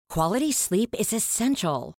Quality sleep is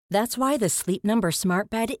essential. That's why the Sleep Number Smart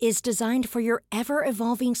Bed is designed for your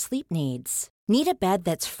ever-evolving sleep needs. Need a bed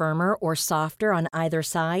that's firmer or softer on either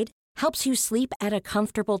side? Helps you sleep at a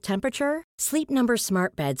comfortable temperature? Sleep Number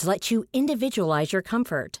Smart Beds let you individualize your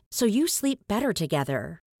comfort, so you sleep better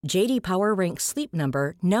together. J.D. Power ranks Sleep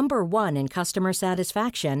Number number 1 in customer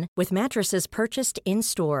satisfaction with mattresses purchased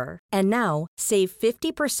in-store. And now, save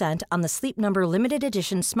 50% on the Sleep Number Limited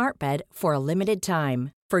Edition Smart Bed for a limited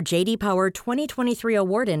time. For J.D. Power 2023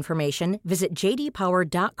 award information, visit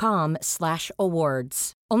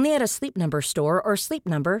jdpower.com/awards. Only at a Sleep Number store or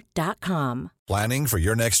sleepnumber.com. Planning for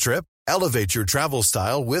your next trip? Elevate your travel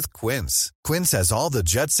style with Quince. Quince has all the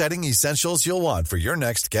jet-setting essentials you'll want for your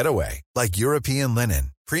next getaway, like European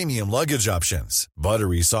linen, premium luggage options,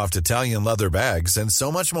 buttery soft Italian leather bags, and so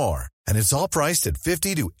much more. And it's all priced at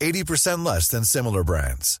 50 to 80% less than similar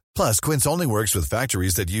brands. Plus, Quince only works with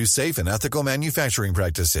factories that use safe and ethical manufacturing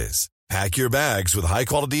practices. Pack your bags with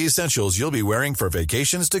high-quality essentials you'll be wearing for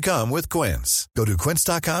vacations to come with Quince. Go to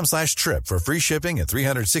quince.com/trip for free shipping and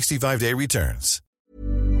 365-day returns.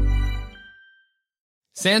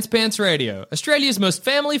 Sans Pants Radio, Australia's most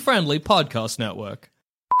family-friendly podcast network.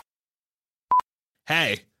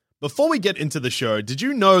 Hey, before we get into the show, did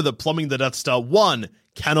you know that Plumbing the Death Star 1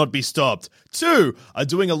 cannot be stopped? 2 are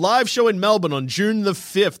doing a live show in Melbourne on June the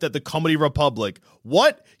 5th at the Comedy Republic.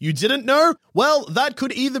 What? You didn't know? Well, that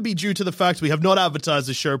could either be due to the fact we have not advertised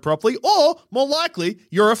the show properly, or, more likely,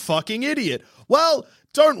 you're a fucking idiot. Well,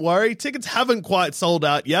 don't worry, tickets haven't quite sold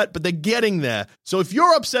out yet, but they're getting there. So if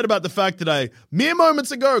you're upset about the fact that I mere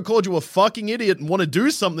moments ago called you a fucking idiot and want to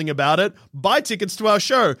do something about it, buy tickets to our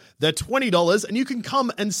show. They're $20 and you can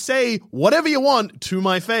come and say whatever you want to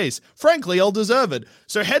my face. Frankly, I'll deserve it.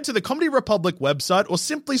 So head to the Comedy Republic website or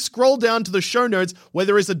simply scroll down to the show notes where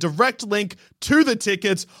there is a direct link to the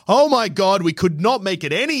tickets. Oh my God, we could not make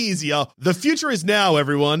it any easier. The future is now,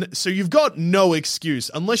 everyone, so you've got no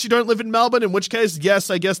excuse. Unless you don't live in Melbourne, in which case, yes,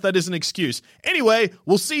 I guess that is an excuse. Anyway,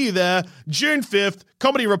 we'll see you there. June 5th,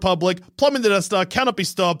 Comedy Republic, Plumbing the Death Star, cannot be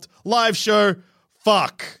stopped, live show,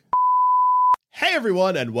 fuck. Hey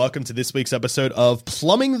everyone, and welcome to this week's episode of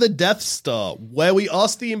Plumbing the Death Star, where we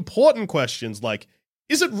ask the important questions like,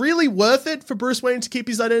 is it really worth it for Bruce Wayne to keep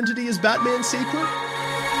his identity as Batman secret?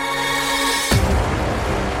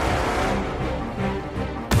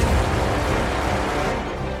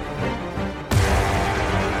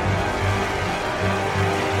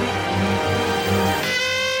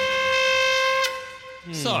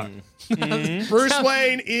 So, Bruce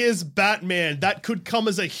Wayne is Batman. That could come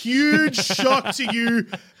as a huge shock to you,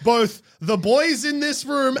 both the boys in this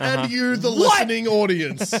room and you, the listening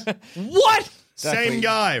audience. what? Same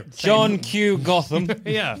guy. John Q. Gotham.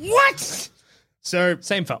 Yeah. What? So,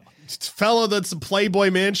 Same fella. fella that's a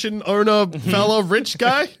Playboy Mansion owner, fella, rich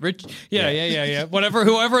guy? Rich, yeah.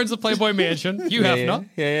 Whoever owns the Playboy Mansion, Hugh Hefner,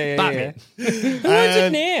 Batman. Who owns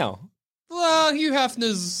it now? Well, Hugh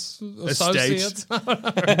Hefner's associates.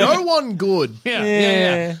 No one good.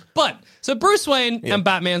 Yeah. But, so Bruce Wayne and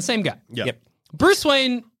Batman, same guy. Yep. Bruce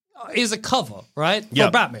Wayne is a cover, right? For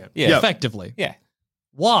Yep. Batman, Yeah. effectively. Yeah.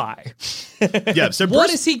 Why? Yeah. So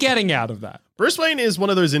What is he getting out of that? Bruce Wayne is one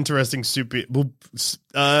of those interesting isn't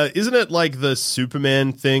it like the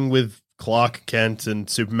Superman thing with Clark Kent, and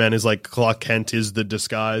Superman is like Clark Kent is the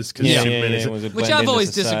disguise because Superman is Which I've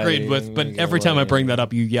always disagreed with, but every time I bring that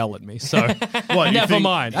up, you yell at me. So never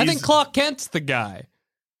mind. I think Clark Kent's the guy.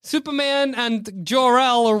 Superman and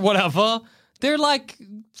Jor-El or whatever, they're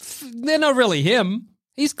not really him.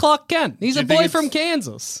 He's Clark Kent. He's a boy from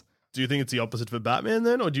Kansas. Do you think it's the opposite for Batman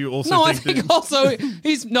then, or do you also? No, think I think also I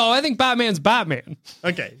think Batman's Batman.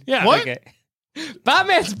 Okay. Yeah. What? Okay.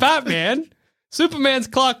 Batman's Batman. Superman's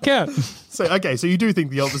Clark Kent. So you do think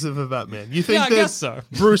the opposite for Batman? You think Yeah, I that guess so.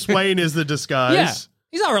 Bruce Wayne is the disguise? Yeah.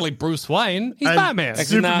 He's not really Bruce Wayne. He's And Batman.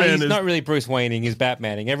 Superman No, he's is- not really Bruce Wayning. He's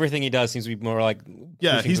Batmaning. Everything he does seems to be more like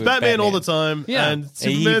Yeah, pushing he's towards Batman all the time, Yeah. and He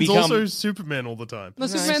Superman's become- also Superman all the time. No,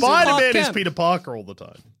 Superman's Clark Spider-Man is Kent. Peter Parker all the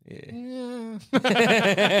time.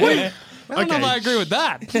 I don't know if I agree with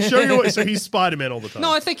that. Show you what, so he's Spider-Man all the time.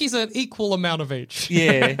 No, I think he's an equal amount of each.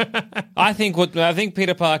 Yeah, I think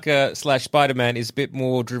Peter Parker / Spider-Man is a bit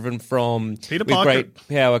more driven from Peter with Parker- great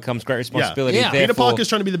power comes great responsibility. Yeah. Peter Therefore, Parker's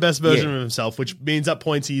trying to be the best version Yeah. of himself, which means at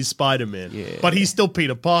points he's Spider-Man. Yeah. But he's still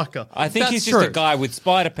Peter Parker. I think That's he's just true. a guy with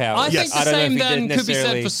spider powers. I think the don't know same if he then could be said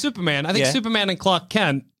necessarily- for Superman. I think Yeah. Superman and Clark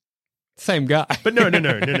Kent, same guy. But no.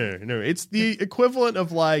 It's the equivalent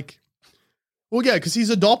of like, well, yeah, because he's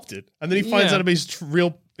adopted, and then he finds Yeah. out about his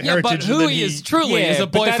real heritage. but who and then he is truly is a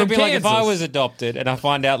boy but that'd from be Kansas. like if I was adopted and I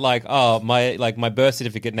find out like, oh, my birth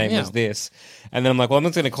certificate name was this, and then I'm like, well, I'm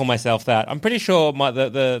not going to call myself that. I'm pretty sure my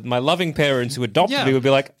loving parents who adopted me would be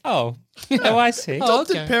like, oh, I see.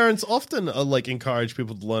 Adopted parents often encourage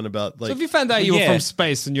people to learn about So if you found out you were from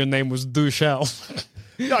space and your name was Dushel,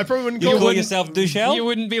 no, I probably wouldn't You call call yourself Dushel? you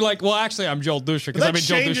wouldn't be like, well, actually, I'm Joel Dusher because I've That been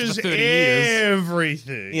Joel Dusher changes for 30 years.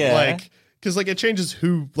 everything. Yeah. Because it changes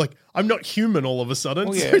who, I'm not human all of a sudden.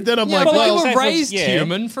 Well, yeah. So then I'm Yeah, like, but well, we were say raised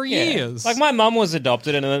human for years. Like my mum was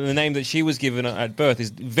adopted, and the name that she was given at birth is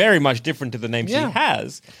very much different to the name she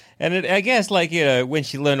has. And I guess, when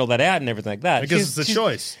she learned all that out and everything like that, I guess it's a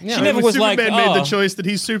choice. She never was Superman like, made the oh. choice that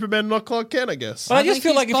he's Superman, not Clark Kent, I guess. But I just think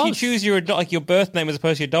feel like he's if you both. choose your birth name as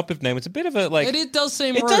opposed to your adoptive name, it's a bit of a It does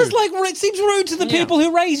seem It rude. does it seems rude to the people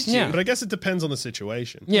who raised you. Yeah. But I guess it depends on the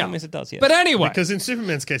situation. Yeah. I guess it does, yeah. But anyway. Because in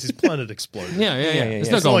Superman's case, his planet exploded. Yeah. There's yeah.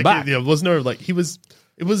 no It's going back.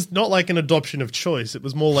 It was not like an adoption of choice. It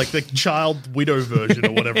was more like the child widow version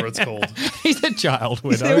or whatever it's called. He's a child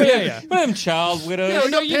widow. Yeah. One of them child widows. Yeah,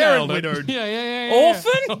 we got you parent nailed it. widowed. Yeah.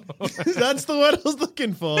 Orphan? That's the word I was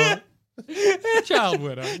looking for. Child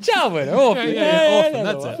widow. Child widow. Orphan. Orphan,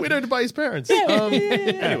 that's it. Widowed by his parents.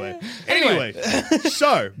 Anyway.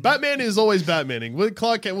 So, Batman is always Batmaning. With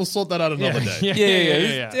Clark Kent, we'll sort that out another day.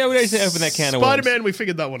 Yeah, we don't need to open that can of worms. Spider-Man, we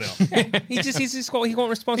figured that one out. He's got He's just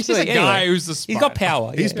responsibility. a guy Anyway, who's a spy. he's got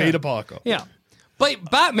power. He's Peter Parker. Yeah.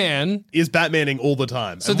 But Batman, Is Batmaning all the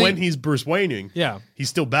time. And the- when he's Bruce Wayneing, he's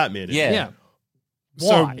still Batmaning. Yeah.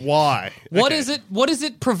 So Why? why? What Okay. is it? What does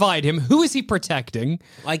it provide him? Who is he protecting?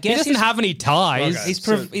 I He guess doesn't have any ties.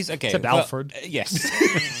 Okay. He's okay. Except well, Alfred. Yes.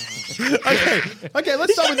 Okay,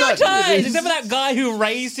 let's start with No that. ties. Except for that guy who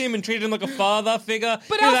raised him and treated him like a father figure.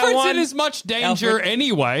 But You know that Alfred's one? in as much danger Alfred.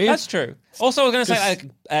 anyway. That's true. Also, I was going to say,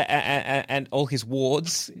 and all his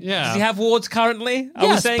wards. Yeah. Does he have wards currently? Are we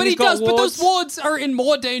Yes, saying but he's he got does. But wards? those wards are in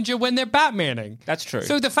more danger when they're Batmaning. That's true.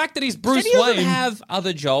 So the fact that he's But Bruce he doesn't Wayne, have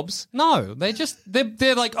other jobs. no,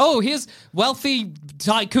 they're like, oh, here's wealthy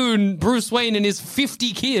tycoon Bruce Wayne and his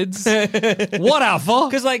 50 kids. Whatever.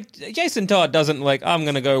 Because, Jason Todd doesn't, I'm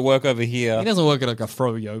going to go work over here. He doesn't work at a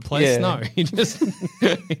froyo place. Yeah. No, he just One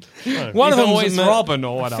he's of them's always a Robin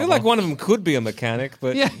or I whatever. feel like one of them could be a mechanic,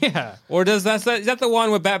 but yeah. Or is that the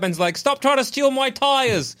one where Batman's like, stop trying to steal my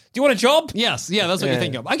tires? Do you want a job? Yes, yeah, that's what Yeah. you're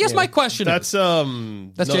thinking of. I guess my question That's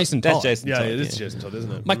that's Jason Todd. That's Jason Yeah, Todd. it is Jason Todd,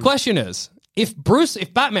 isn't it? My question is, if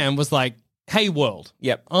Batman was like, hey world,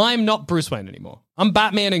 Yep. I'm not Bruce Wayne anymore. I'm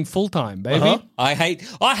Batmaning full time, baby. I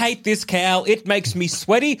hate this cowl. It makes me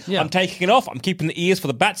sweaty. Yeah. I'm taking it off. I'm keeping the ears for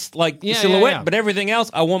the bat's Yeah, silhouette, yeah. but everything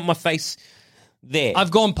else, I want my face there.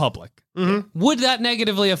 I've gone public. Would that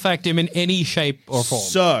negatively affect him in any shape or form?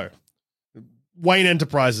 So, Wayne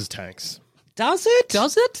Enterprises tanks. Does it?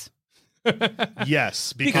 Does it?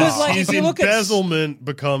 Yes, Because, his if you look at- embezzlement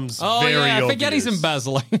becomes Oh very yeah, I obvious. forget he's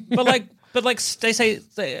embezzling. But they say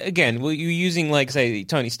again, well, you're using say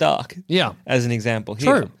Tony Stark, Yeah. as an example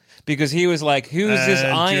here. True. Because he was like, who is this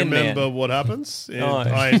And Iron do you remember Man? what happens in No.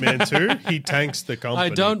 Iron Man 2? He tanks the company. I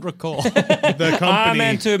don't recall. The company. Iron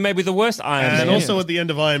Man 2, maybe the worst Iron And Man. also at the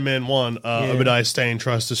end of Iron Man 1, Obadiah Stane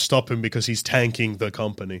tries to stop him because he's tanking the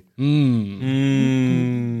company.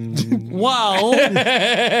 Well,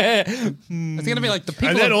 it's gonna be like the people.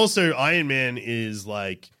 And then also Iron Man is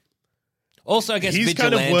like... Also, I guess He's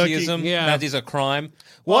kind of vigilantism, working- Yeah. that is a crime.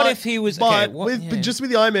 What if he was... But, okay, what- but just with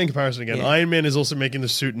the Iron Man comparison again, Yeah. Iron Man is also making the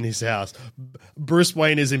suit in his house. Bruce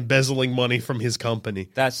Wayne is embezzling money from his company.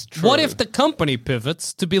 That's true. What if the company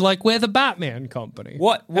pivots to be like we're the Batman company?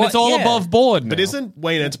 What- And it's all yeah. above board. But now. isn't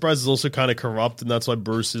Wayne Enterprises also kind of corrupt, and that's why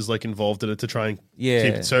Bruce is like involved in it to try and Yeah.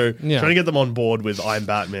 keep it? So Yeah. trying to get them on board with I'm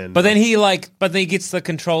Batman. But then he gets the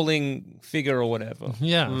controlling figure or whatever.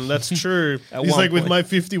 Yeah. That's true. At He's one like with point. my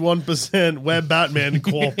 51%, we're Batman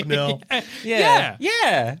Corp now. Yeah.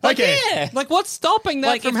 Yeah. Like, Okay. yeah. Like what's stopping that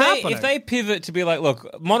Like from if happening? they pivot to be like, look,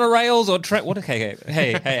 monorails or what? Okay,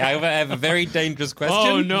 hey, I have a very dangerous question.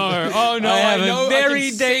 Oh no! I have know, a I very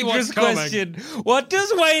can see what's dangerous coming. question. What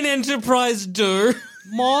does Wayne Enterprise do?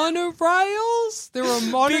 Monorails? There are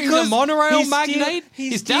he's a Because monorail he steal- magnate. he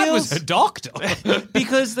His dad was steals- a doctor.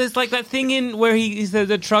 Because there's like that thing in where he's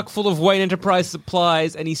the truck full of Wayne Enterprise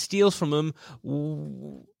supplies and he steals from them.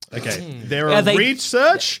 Okay. They're Are a they-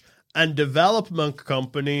 research and development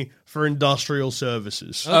company for industrial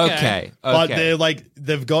services. Okay. But they're like,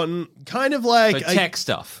 they've gotten kind of like... So tech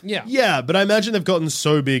stuff. Yeah. Yeah, but I imagine they've gotten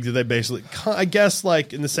so big that they basically, I guess,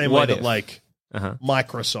 like in the same way What that if? like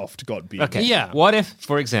Microsoft got big. Okay. Yeah. What if,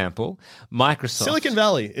 for example, Microsoft... Silicon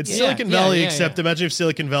Valley. It's Yeah, Silicon yeah, Valley, yeah, except yeah. imagine if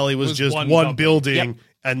Silicon Valley was Was just one one company. building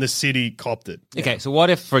and the city copped it. Okay, so what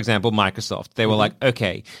if, for example, Microsoft, they were like,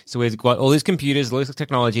 okay, so we've got all these computers, all this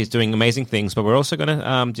technology is doing amazing things, but we're also going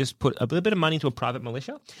to just put a little bit of money into a private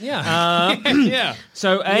militia. Yeah. Yeah.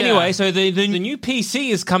 So anyway, so the new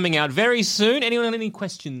PC is coming out very soon. Anyone have any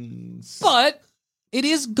questions? But it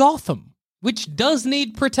is Gotham, which does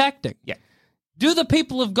need protecting. Yeah. Do the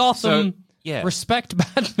people of Gotham respect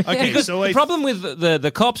Batman? Okay, so the problem with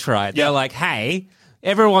the cops, right? They're like, hey,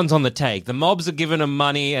 everyone's on the take. The mobs are giving them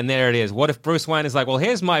money, and there it is. What if Bruce Wayne is like, well,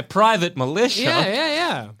 here's my private militia.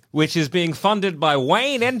 Yeah. Which is being funded by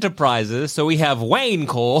Wayne Enterprises, so we have Wayne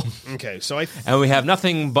Corps. Okay, so and we have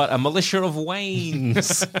nothing but a militia of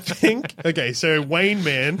Waynes. Okay, so Wayne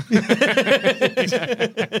Man.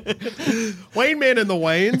 Wayne Man and the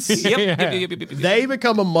Waynes. Yep. They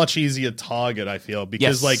become a much easier target, I feel,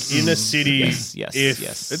 because like in a city, yes.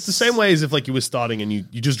 It's the same way as if like you were starting and you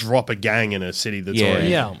just drop a gang in a city that's already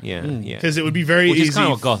because it would be very Which easy. is kind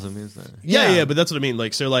of what Gotham is, though. Yeah, but that's what I mean.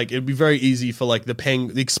 Like, so like it'd be very easy for like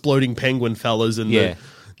the exploding penguin fellas and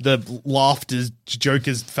the laughters,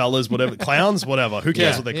 jokers fellas, whatever, clowns, whatever. Who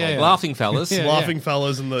cares what they call them? Laughing fellas. Laughing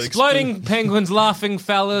fellas and the Exploding penguins, laughing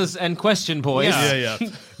fellas, and question boys. Yeah.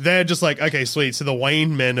 They're just like, okay, sweet. So the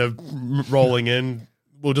Wayne men are rolling in.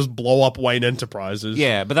 We'll just blow up Wayne Enterprises.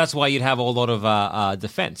 Yeah, but that's why you'd have a lot of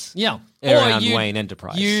defense. Yeah. Around Wayne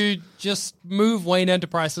Enterprise. You just move Wayne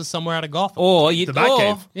Enterprises somewhere out of Gotham. Or you'd The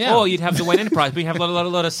Batcave. Or you'd have the Wayne Enterprise, but you'd have a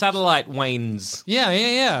lot of satellite Waynes.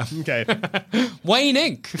 Yeah. Okay. Wayne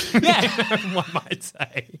Inc. Yeah. One might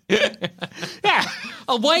say. Yeah.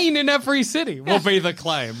 A Wayne in every city will be the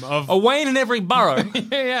claim of A Wayne in every borough.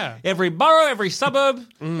 yeah. Every borough, every suburb,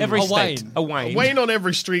 every A state. Wayne. A Wayne. A Wayne on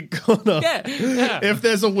every street corner. Yeah. If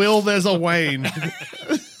there's a Will, there's a Wayne.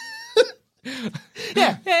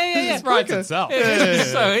 Yeah. It writes itself.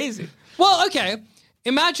 It's so easy. Well, okay.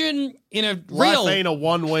 Imagine in a real... Life ain't a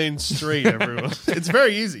one Wayne street, everyone. It's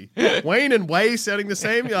very easy. Wayne and Way sounding the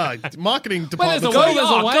same. Marketing department. there's a Will, there's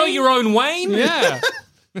a Wayne. Go your own Wayne. Yeah.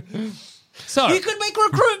 So You could make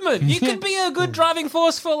recruitment. You could be a good driving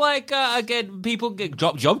force for get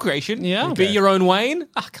job creation. Yeah. Be your own Wayne.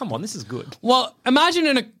 Come on, this is good. Well, imagine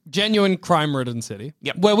in a genuine crime-ridden city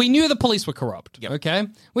where we knew the police were corrupt, okay?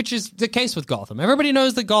 Which is the case with Gotham. Everybody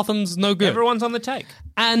knows that Gotham's no good. Everyone's on the take.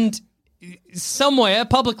 And somewhere,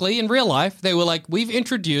 publicly, in real life, they were like, we've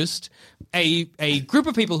introduced a group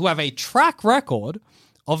of people who have a track record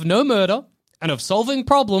of no murder and of solving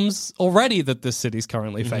problems already that this city's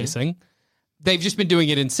currently facing. They've just been doing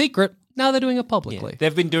it in secret. Now they're doing it publicly. Yeah.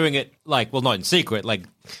 They've been doing it, not in secret.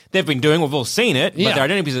 They've been doing, we've all seen it, but their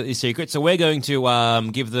identity is secret. So we're going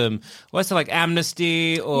to give them, what's it,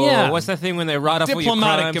 amnesty? Or what's that thing when they write off all your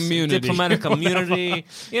crimes? Diplomatic immunity.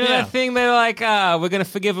 You know that thing they're like, we're going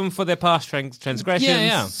to forgive them for their past transgressions.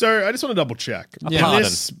 Yeah. So I just want to double check.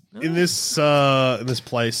 Pardon. In this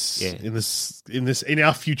place, in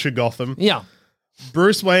our future Gotham,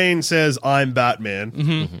 Bruce Wayne says, "I'm Batman."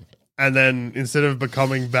 Mm-hmm. And then instead of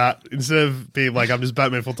being like, I'm just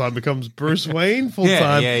Batman full time, becomes Bruce Wayne full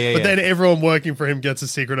time. But then everyone working for him gets a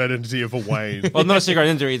secret identity of a Wayne. Well, not a secret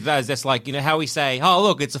identity. That's like, how we say, oh,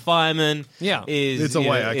 look, it's a fireman. Yeah. It's a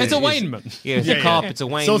Wayne. It's a Wayneman. Yeah, it's a cop. It's a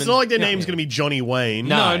Wayneman. So it's not like their name's going to be Johnny Wayne.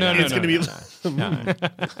 No. It's going to be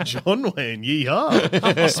John Wayne.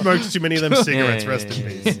 Yeehaw. Smoked too many of them cigarettes. Rest in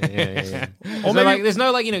peace. Or maybe there's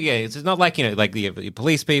no it's not like your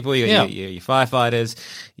police people, your firefighters,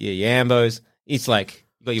 your ambos. It's like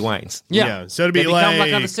you got your Waynes. Yeah. So to be become like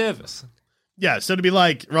another service. Yeah. So to be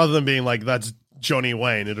like, rather than being like that's Johnny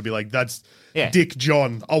Wayne, it'll be like that's Dick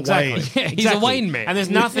John, Wayne. He's a Wayne man. And there's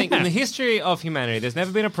nothing in the history of humanity. There's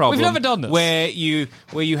never been a problem. We've never done this where you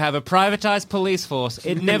have a privatized police force.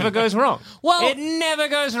 It never goes wrong. Well, it never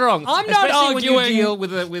goes wrong. I'm not Especially arguing when you deal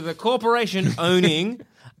with a corporation owning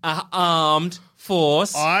a armed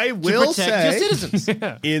force. I will to protect say, your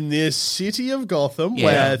citizens. In this city of Gotham,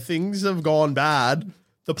 where things have gone bad,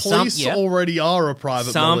 the police already are a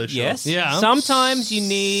private militia. Yes. Yeah. Sometimes you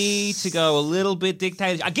need to go a little bit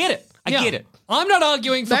dictatorship. I get it. I get it. I'm not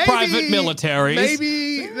arguing for private militaries.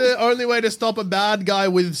 Maybe the only way to stop a bad guy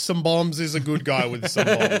with some bombs is a good guy with some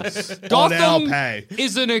bombs. Gotham on our pay.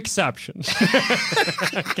 is an exception.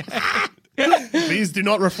 These do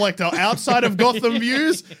not reflect our outside of Gotham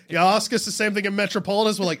views. You ask us the same thing in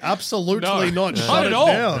Metropolis, we're like, absolutely not. Shut it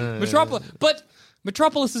down.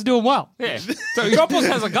 Metropolis is doing well. Yeah. So Metropolis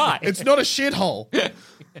has a guy. It's not a shithole.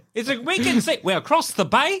 It's like we can see we're across the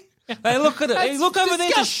bay. They look at it. They look over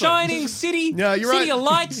there to shining city. Yeah, you're city right. of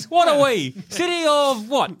lights. What are we? City of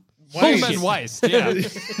what? Human waste. Yeah.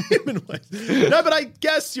 Human waste. No, but I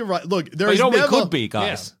guess you're right. Look, there is we never. could be,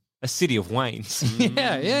 guys. a city of Waynes.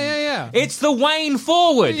 Yeah. It's the Wayne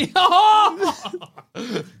Forward.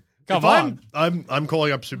 Come on. I'm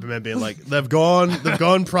calling up Superman being like, they've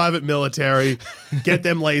gone private military, get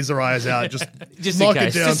them laser eyes out, just knock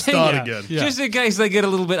it down, start again. Yeah. Just in case they get a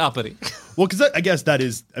little bit uppity. Well, because I guess that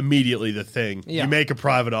is immediately the thing. Yeah. You make a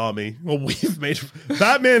private army. Well,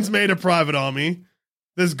 Batman's made a private army.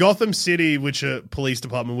 There's Gotham City, which are police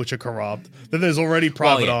department, which are corrupt. Then there's already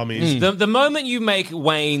private armies. The moment you make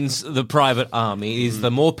Wayne's the private army is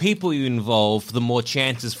the more people you involve, the more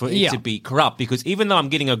chances for it to be corrupt. Because even though I'm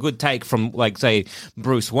getting a good take from, like, say,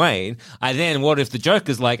 Bruce Wayne, what if the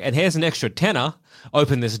Joker's like, and here's an extra tenner,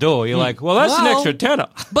 open this door. You're like, well, that's an extra tenner.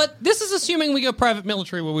 But this is assuming we go private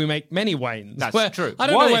military where we make many Waynes. That's true. I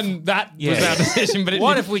don't know when that was our decision, but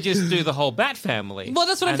what if we just do the whole Bat family? Well,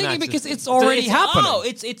 that's what I'm thinking because it's already happening. Oh,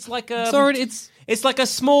 it's like it's like a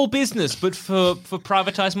small business, but for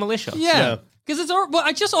privatized militia. Yeah, because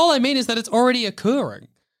all I mean is that it's already occurring.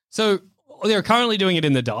 So they're currently doing it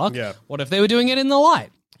in the dark. Yeah. What if they were doing it in the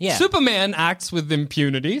light? Yeah. Superman acts with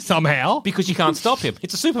impunity somehow. Because you can't stop him.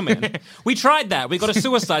 It's a Superman. We tried that. We got a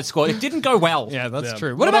Suicide Squad. It didn't go well. Yeah, that's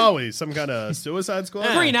true. What are we? Some kind of Suicide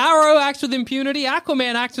Squad? Green Arrow acts with impunity.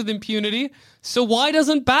 Aquaman acts with impunity. So why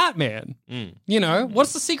doesn't Batman? You know,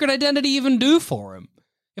 what's the secret identity even do for him?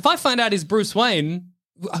 If I find out he's Bruce Wayne,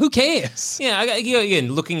 who cares? Yeah,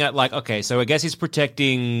 again, looking at like, okay, so I guess he's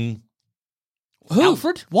protecting... Who?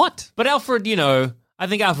 Alfred? What? But Alfred, you know... I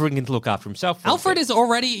think Alfred can look after himself. Alfred is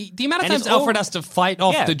already... The amount of times Alfred has to fight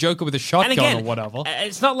off the Joker with a shotgun or whatever.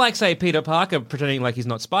 It's not like, say, Peter Parker pretending like he's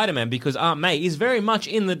not Spider-Man because Aunt May is very much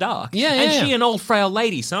in the dark. And she an old frail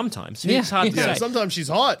lady sometimes. It's hard to say. Sometimes she's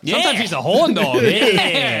hot. Sometimes she's a horn dog.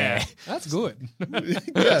 That's good.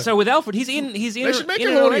 So with Alfred, he's in. They should make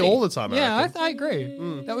her horny all the time. I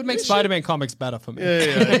agree. That would make Spider-Man comics better for me.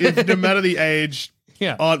 If, no matter the age...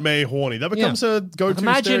 Yeah. Aunt May horny. That becomes a go-to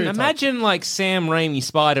stereotype. Imagine like Sam Raimi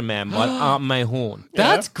Spider-Man, but Aunt May horn.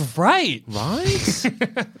 That's great. Right?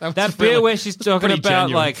 that bit where she's talking about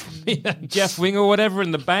like Jeff Winger or whatever in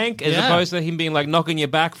the bank as opposed to him being like knocking you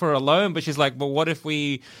back for a loan, but she's like, well, what if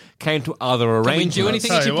we came to other arrangements? Can we do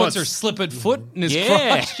anything if she puts her slippered foot in his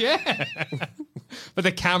crotch? Yeah. But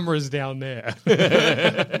the camera's down there.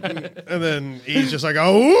 And then he's just like,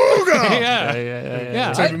 oh, God.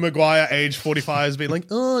 Yeah. Tobey Maguire, age 45, has been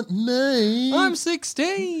like, Aunt May. I'm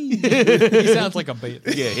 16. He sounds like a beat.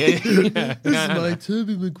 Yeah. This is my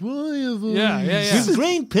Tobey Maguire voice. Yeah. With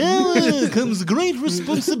great power comes great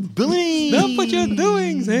responsibility. Stop what you're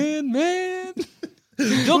doing, Sandman.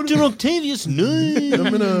 Dr. Octavius, no. I'm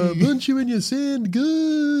going to punch you in your sand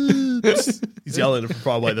goods. He's yelling from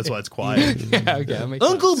far away, that's why it's quiet. Okay.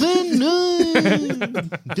 Uncle Ben, no.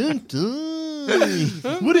 Don't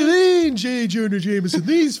die. What do you mean, J. Jonah Jameson?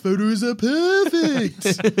 These photos are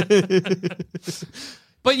perfect.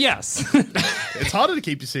 But yes. It's harder to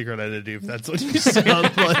keep your secret identity if that's what you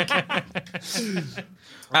sound like.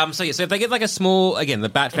 So if they get like a small, again, the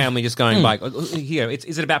Bat family just going like, here,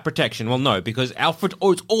 is it about protection? Well, no, because Alfred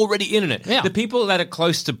is already in it. Yeah. The people that are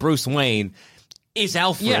close to Bruce Wayne is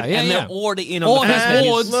Alfred, and they're already in on the his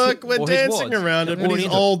wards. Look, we're dancing around it, but he's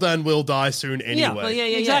old and will die soon anyway. Yeah,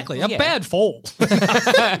 exactly. A bad fall.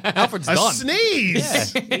 Alfred's a done.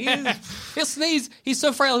 Sneeze. Yeah. He'll sneeze. He's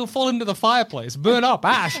so frail he'll fall into the fireplace, burn up,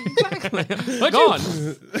 ash. Exactly. Gone.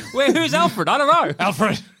 Who's Alfred? I don't know.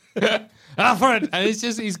 Alfred. And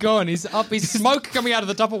he's gone. He's up. He's smoke coming out of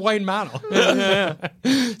the top of Wayne Manor.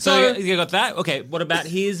 So you got that. Okay, what about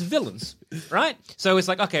his villains? Right. So it's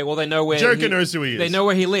like, okay, well they know where Joker knows who he is. They know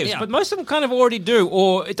where he lives, but most of them kind of already do,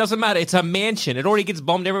 or it doesn't matter. It's a mansion. It already gets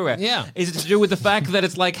bombed everywhere. Yeah. Is it to do with the fact that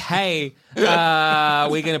it's like, hey,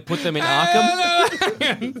 we're going to put them in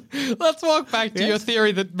Arkham? Let's walk back to your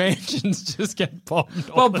theory that mansions just get bombed.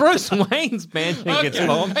 Well, Bruce Wayne's mansion gets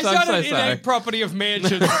bombed. It's not an innate property of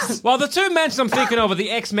mansions. Well, the two mansions I'm thinking of are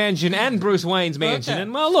the X mansion and Bruce Wayne's mansion.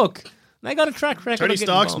 And well, look. They got a track record. Tony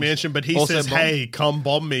Stark's mansion, but he also says, hey, come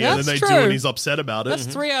bomb me. And then they do, and he's upset about it. That's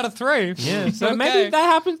 3 out of 3. Yeah. So maybe that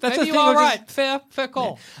happens. That's maybe a thing. All right. Fair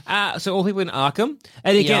call. Yeah. So all people in Arkham.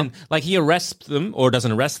 And again, like he arrests them, or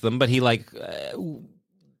doesn't arrest them, but he like...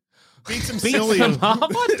 beats them up.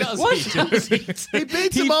 What does he do? He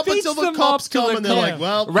beats them up until the cops come and they're like,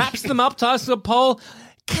 well... Wraps them up, ties to a pole...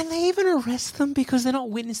 Can they even arrest them because they're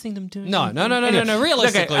not witnessing them doing it? No.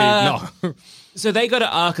 Realistically, no. So they go to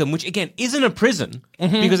Arkham, which again isn't a prison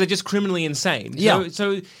because they're just criminally insane. Yeah.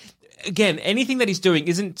 So again, anything that he's doing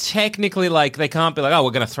isn't technically like they can't be like, oh,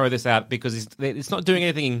 we're going to throw this out because it's not doing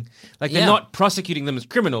anything. Like they're not prosecuting them as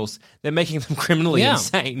criminals; they're making them criminally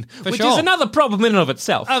insane, which is another problem in and of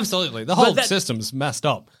itself. Absolutely, the whole system's messed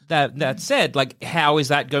up. That said, like, how is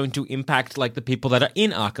that going to impact like the people that are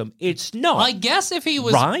in Arkham? It's not. I guess if he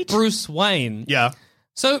was Bruce Wayne,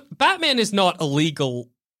 So Batman is not a legal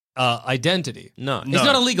identity. No. He's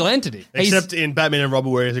not a legal entity. Except in Batman and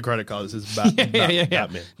Robin, where he has a credit card that says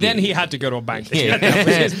Batman. Then he had to go to a bank,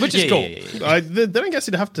 which is cool. Then I guess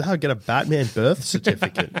he'd have to get a Batman birth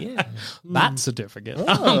certificate. Bat certificate.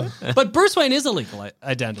 But Bruce Wayne is a legal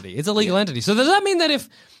identity. It's a legal entity. So does that mean that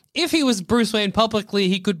if he was Bruce Wayne publicly,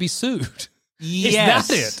 he could be sued? Yes.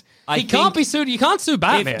 Is that it? He can't be sued. You can't sue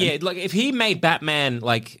Batman. If he made Batman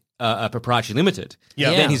like proprietary limited,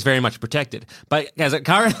 then he's very much protected. But as it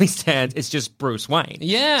currently stands, it's just Bruce Wayne.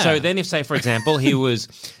 Yeah. So then if, say, for example, he was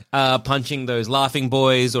punching those laughing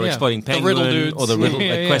boys or exploiting Penguin the riddle dudes. or the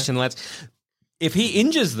riddle question lads, if he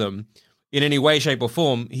injures them in any way, shape, or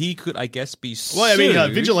form, he could, I guess, be sued. Well, I mean,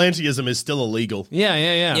 vigilantism is still illegal.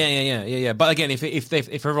 Yeah. But again,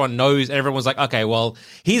 if everyone knows, everyone's like, okay, well,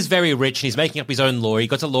 he's very rich, he's making up his own law, he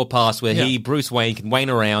got a law passed where he, Bruce Wayne, can Wayne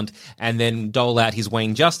around and then dole out his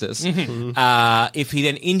Wayne justice. If he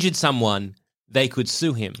then injured someone, they could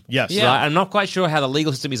sue him. Yes. So I'm not quite sure how the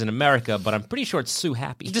legal system is in America, but I'm pretty sure it's sue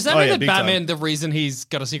happy. Does that mean that Batman, the reason he's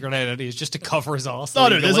got a secret identity is just to cover his ass? No,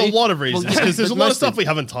 there's a lot of reasons. Because there's a lot of stuff we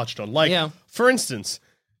haven't touched on. Like, for instance,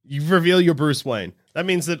 you reveal you're Bruce Wayne. That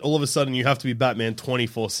means that all of a sudden you have to be Batman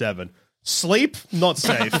 24/7. Sleep, not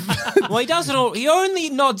safe. Well, he doesn't. He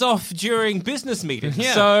only nods off during business meetings.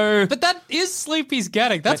 Yeah. So, but that is sleep he's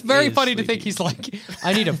getting. That's very funny to think he's like,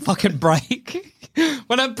 I need a fucking break.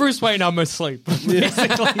 When I'm Bruce Wayne, I'm asleep.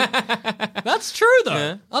 Basically, that's true though.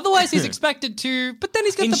 Yeah. Otherwise, he's expected to. But then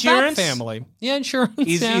he's got the Bat family. Yeah, insurance.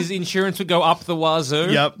 His insurance would go up the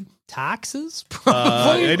wazoo. Yep. Taxes,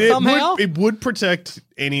 probably somehow. It would protect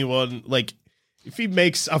anyone. Like, if he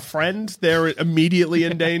makes a friend, they're immediately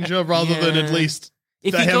in danger rather than at least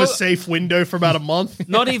they have a safe window for about a month.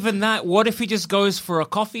 Not even that. What if he just goes for a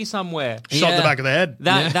coffee somewhere? Shot in the back of the head.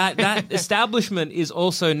 That establishment is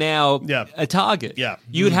also now a target. Yeah.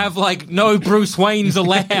 You'd have like no Bruce Waynes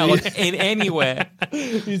allowed in anywhere.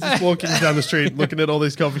 He's just walking down the street looking at all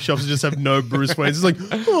these coffee shops and just have no Bruce Waynes. It's like,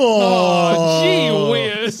 oh, gee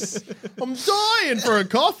whiz. I'm dying for a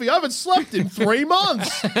coffee. I haven't slept in 3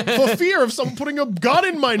 months for fear of someone putting a gun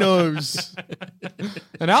in my nose.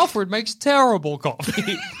 And Alfred makes terrible coffee.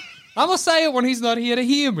 I must say it when he's not here to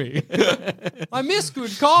hear me. I miss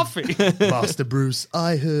good coffee. Master Bruce,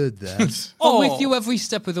 I heard that. I'm with you every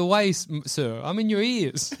step of the way, sir. I'm in your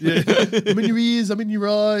ears. Yeah. I'm in your ears. I'm in your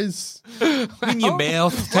eyes. I'm in your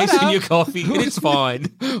mouth. Tasting your coffee. It's fine.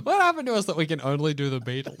 What happened to us that we can only do the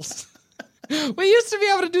Beatles? We used to be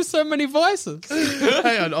able to do so many voices.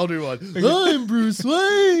 Hang on, I'll do one. I'm Bruce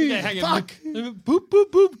Wayne. Yeah, hang on. Fuck. Boop,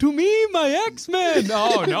 boop, boop. To me, my X-Men.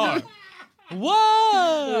 Oh, no.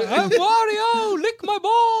 What? I'm Mario! Lick my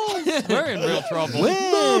balls! We're in real trouble.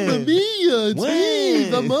 Mamma mia! It's me,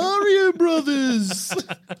 the Mario Brothers.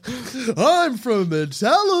 I'm from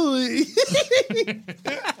Italy.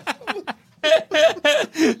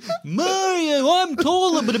 Mario, I'm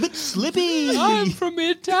taller but a bit slippy. I'm from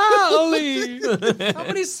Italy. How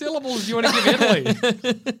many syllables do you want to give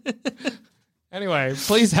Italy? Anyway,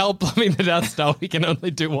 please help plumbing the Death Star. We can only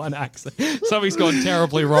do one accent. Something's gone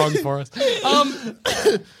terribly wrong for us.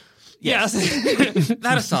 Yes.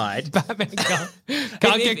 That aside, Batman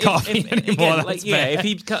can't get coffee anymore. Again, if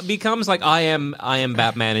he becomes like I am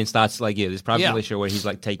Batman and starts like there's probably a show where he's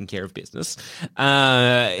like taking care of business.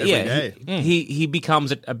 Every day. He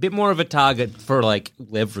becomes a bit more of a target for like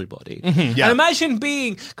everybody. Mm-hmm. And imagine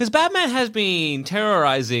being because Batman has been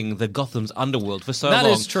terrorizing the Gotham's underworld for so long. That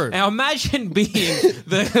is true. Now imagine being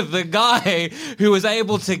the guy who was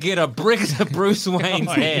able to get a brick to Bruce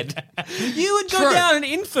Wayne's head. You would go down in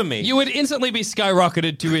infamy. You would instantly be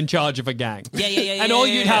skyrocketed to in charge of a gang. Yeah. And all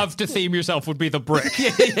you'd have to theme yourself would be the brick.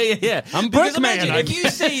 Yeah. I'm Brickman. If you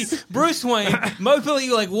see Bruce Wayne mobily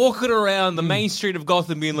like walking around the main street of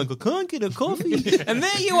Gotham being like, I can't get a coffee. And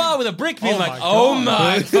there you are with a brick being oh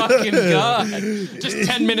my fucking God. Just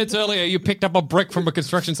 10 minutes earlier, you picked up a brick from a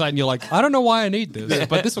construction site and you're like, I don't know why I need this,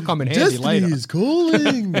 but this will come in handy later. Destiny is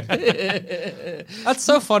calling. That's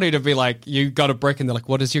so funny to be like, you got a brick and they're like,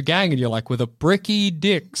 what is your gang? And you're like, with a bricky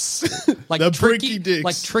dicks. dicks. Like the tricky bricky dicks.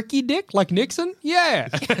 Like Tricky Dick? Like Nixon? Yeah.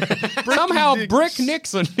 Somehow dicks. Brick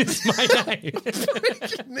Nixon is my name.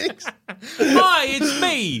 Bricky Nixon. Hi, it's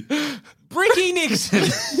me, Bricky Nixon.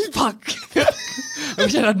 Fuck. I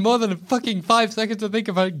wish I had more than a fucking 5 seconds to think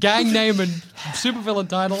of a gang name and supervillain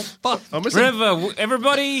title. Fuck. Remember,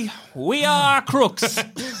 everybody, we are crooks.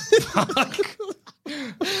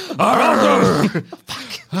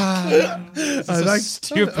 That's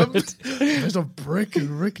stupid. There's a Rick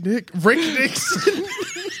Nixon.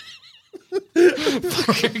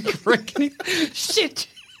 Shit.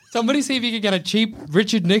 Somebody see if you can get a cheap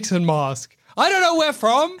Richard Nixon mask. I don't know where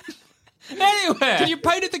from. Anywhere. Can you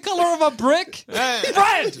paint it the color of a brick?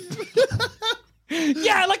 Red.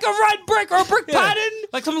 Yeah, like a red brick or a brick pattern.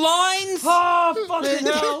 Like some lines. Oh, fucking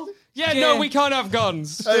hell. Yeah, no, we can't have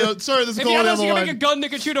guns. Hey, sorry, this is if going you down the can line. make a gun that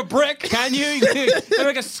can shoot a brick, Can you? They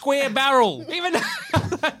make a square barrel. even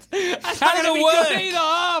that's How does it work? either.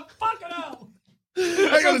 Oh, fucking hell.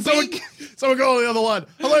 Hang on, someone go on the other line.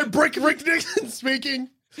 Hello, Rick Nixon speaking.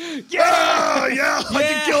 Yeah, yeah, I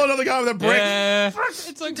can kill another guy with a brick.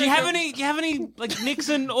 It's like Do you have any like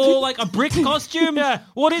Nixon or like a brick costume? Yeah.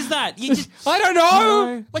 What is that? You just I don't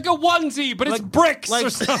know. Like a onesie, but it's bricks or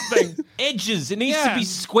something. edges. It needs Yeah. to be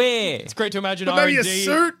square. It's great to imagine Maybe R&D. a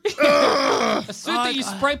suit. A suit that you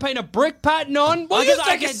spray paint a brick pattern on? Well, you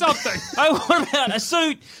think it's something. Oh, what about a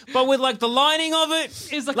suit, but with like the lining of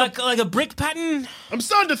it Is like a brick pattern? I'm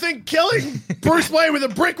starting to think killing Bruce Wayne with a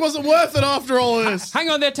brick wasn't worth it after all of this. Hang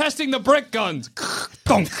on, they're testing the brick guns.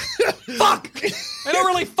 Donk. Fuck! They don't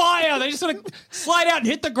really fire. They just sort of slide out and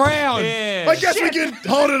hit the ground. Yeah. I guess we can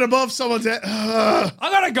hold it above someone's head. I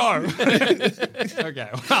gotta go. Okay,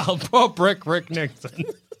 well, poor Rick Nixon.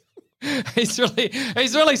 He's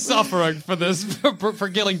really suffering for this for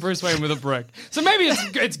killing Bruce Wayne with a brick. So maybe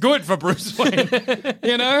it's good for Bruce Wayne,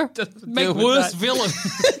 you know, make deal with worse that.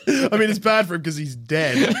 villains. I mean, it's bad for him because he's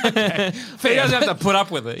dead. He doesn't have to put up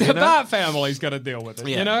with it. The You know? Bat family's got to deal with it,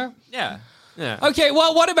 Yeah. you know. Yeah. Yeah. Okay,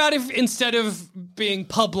 well, what about if instead of being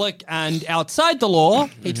public and outside the law,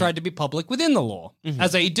 he tried to be public within the law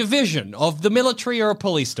as a division of the military or a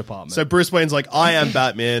police department? So Bruce Wayne's like, I am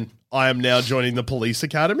Batman. I am now joining the police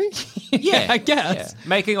academy. yeah, I guess. Yeah.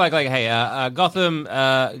 Making like hey, Gotham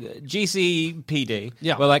GCPD.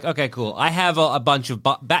 Yeah. We're like, okay, cool. I have a bunch of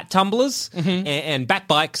bat tumblers and bat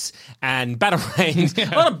bikes and batarangs.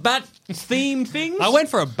 A lot of bat themed things. I went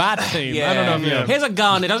for a bat theme. Yeah. I don't know if you Here's a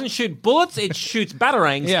gun. It doesn't shoot bullets. It shoots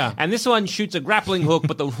batarangs. Yeah. And this one shoots a grappling hook,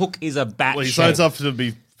 but the hook is a bat. Well, he shape. signs up to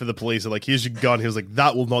be for the police. They're like, here's your gun. He was like,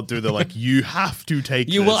 that will not do. They're like, you have to take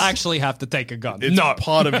You this. will actually have to take a gun. It's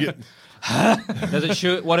part of you. Does it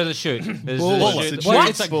shoot? What does it shoot? Bullets. It What?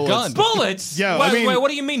 shoots It's a bullets. gun. Bullets? Yeah, Wait, I mean- what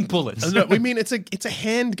do you mean bullets? No, we mean it's a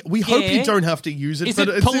hand. We hope Yeah. you don't have to use it. Is but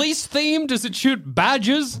it it's police themed? Does it shoot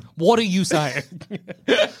badges? What are you saying?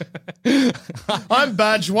 I'm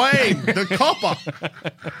Badge Wayne, the copper.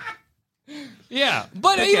 Yeah,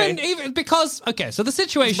 but Okay. even because so the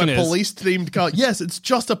situation My is police themed car. Yes, it's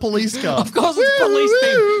just a police car. of course it's police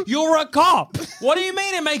themed. You're a cop. What do you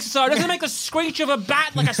mean it makes so? Doesn't it make the screech of a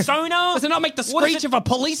bat like a sonar? Does it not make the What is screech it- of a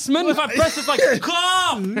policeman? If I press it's like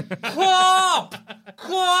cop,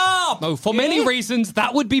 cop. No, for many reasons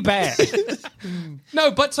that would be bad.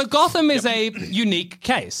 No, but so Gotham is a unique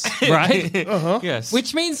case, right? Yes.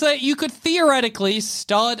 Which means that you could theoretically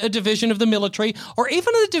start a division of the military, or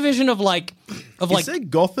even a division of Is it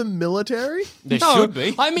Gotham military? there No, should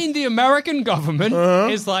be. I mean, the American government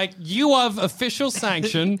is like, you have official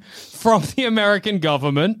sanction from the American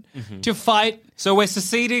government to fight. So we're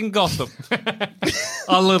seceding Gotham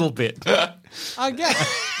a little bit. I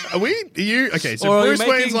guess. Are we? Are you? Okay, so Or are we Bruce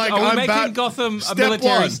Wayne's making- like, are we I'm making Gotham a Step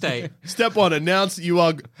military one. state? Step one, announce you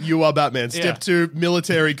are Batman. Step Yeah. two,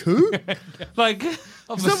 military coup. Like,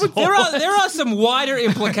 there are some wider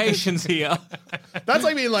implications here. That's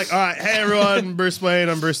like being like, all right, hey everyone, Bruce Wayne.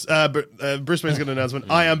 I'm Bruce. Bruce Wayne's got an announcement.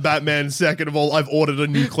 I am Batman. Second of all, I've ordered a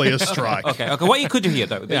nuclear strike. Okay. What you could do here,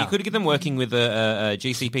 though, Yeah. you could get them working with the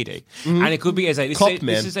GCPD, and it could be as a this, Cop is, a,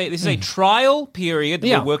 man. this is a trial period. That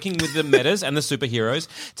Yeah. We're working with the metas and the superheroes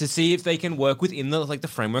to see if they can work within the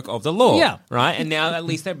framework of the law. Yeah. right. And now at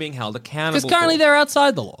least they're being held accountable. Because currently for. they're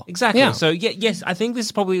outside the law. Exactly. Yeah. So yes, I think this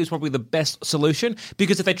is probably the best solution,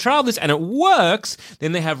 because if they trial this and it works,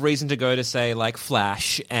 then they have reason to go to say like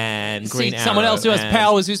Flash and Green See Arrow. someone else who has and-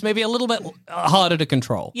 powers who's maybe a little bit harder to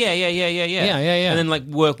control. Yeah. Yeah. And then like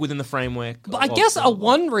work within the framework. But I guess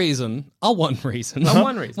one reason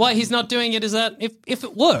why he's not doing it is that if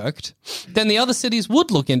it worked, then the other cities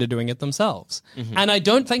would look into doing it themselves. And I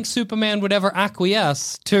don't think Superman would ever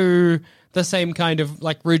acquiesce to the same kind of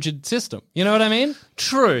like rigid system. You know what I mean?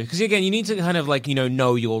 True, because again, you need to kind of like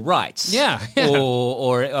know your rights. Yeah.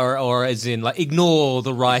 Or as in like ignore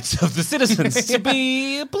the rights of the citizens to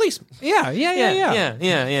be a policeman. Yeah.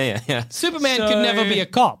 Superman could never be a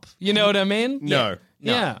cop. You know what I mean? No.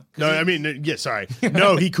 Yeah. No, I mean, sorry.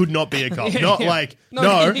 No, he could not be a cop. He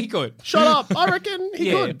could. Shut up. I reckon he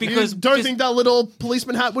could. Because you don't think that little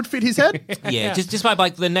policeman hat would fit his head? Just by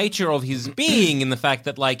like the nature of his being and the fact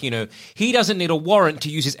that like, he doesn't need a warrant to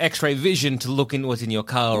use his X-ray vision to look in what's in your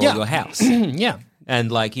car or your house. Yeah.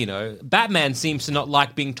 And like, Batman seems to not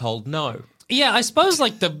like being told no. Yeah, I suppose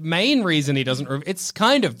like the main reason he doesn't, it's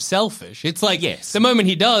kind of selfish. It's like the moment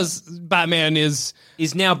he does, Batman is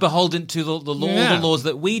now beholden to the laws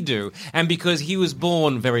that we do. And because he was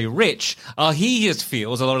born very rich, he just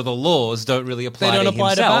feels a lot of the laws don't really apply to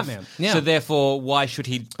himself. Batman. Yeah. So therefore, why should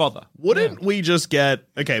he bother? Wouldn't we just get,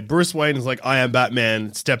 Bruce Wayne is like, I am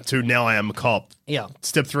Batman. Step 2, now I am a cop. Yeah.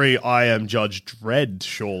 Step 3, I am Judge Dredd,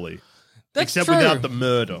 surely. That's Except true. without the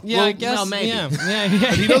murder. Yeah, I guess. Well, maybe. Yeah.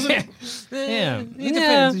 He doesn't. It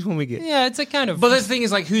depends when we get. Yeah, it's a kind of. But the thing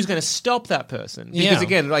is, like, who's going to stop that person? Because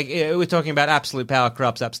again, like, we're talking about absolute power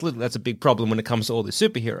corrupts absolutely. That's a big problem when it comes to all the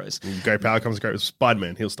superheroes. Great power comes great with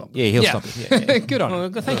Spider-Man. He'll stop it. Yeah, he'll stop it. Yeah. Good on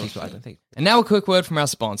him. Thank you, Spider-Man. Thank you. And now a quick word from our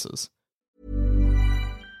sponsors.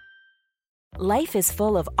 Life is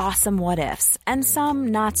full of awesome what-ifs, and some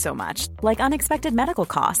not so much, like unexpected medical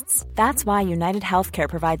costs. That's why United Healthcare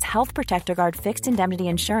provides Health Protector Guard fixed indemnity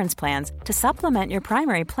insurance plans to supplement your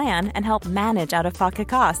primary plan and help manage out-of-pocket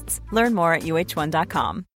costs. Learn more at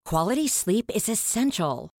uh1.com. Quality sleep is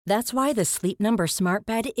essential. That's why the Sleep Number Smart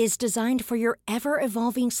Bed is designed for your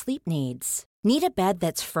ever-evolving sleep needs. Need a bed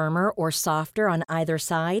that's firmer or softer on either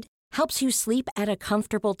side? Helps you sleep at a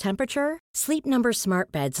comfortable temperature? Sleep Number Smart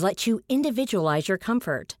Beds let you individualize your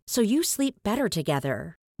comfort so you sleep better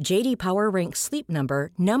together. J.D. Power ranks Sleep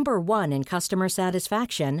Number number 1 in customer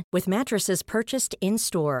satisfaction with mattresses purchased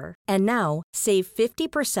in-store. And now, save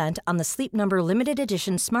 50% on the Sleep Number Limited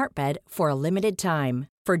Edition Smart Bed for a limited time.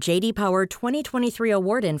 For J.D. Power 2023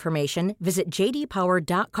 award information, visit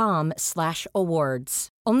jdpower.com/awards.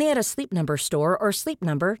 Only at a Sleep Number store or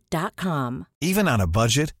sleepnumber.com. Even on a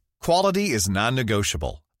budget, quality is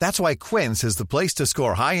non-negotiable. That's why Quince is the place to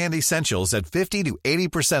score high-end essentials at 50 to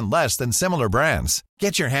 80% less than similar brands.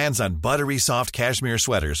 Get your hands on buttery soft cashmere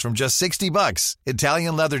sweaters from just $60,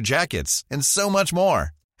 Italian leather jackets, and so much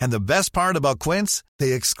more. And the best part about Quince,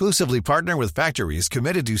 they exclusively partner with factories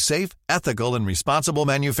committed to safe, ethical, and responsible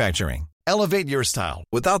manufacturing. Elevate your style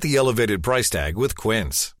without the elevated price tag with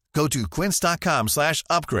Quince. Go to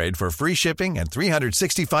quince.com/upgrade for free shipping and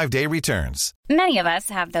 365-day returns. Many of us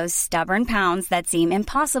have those stubborn pounds that seem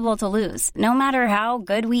impossible to lose, no matter how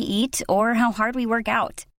good we eat or how hard we work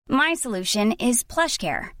out. My solution is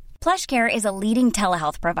PlushCare. PlushCare is a leading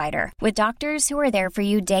telehealth provider with doctors who are there for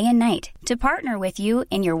you day and night to partner with you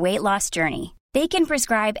in your weight loss journey. They can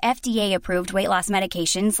prescribe FDA-approved weight loss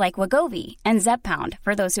medications like Wegovy and Zepbound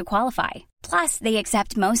for those who qualify. Plus, they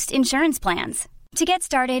accept most insurance plans. To get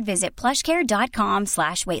started, visit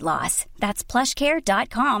plushcare.com/weightloss. That's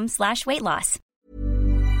plushcare.com/weightloss.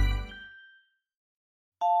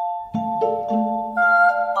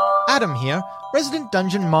 Adam here, resident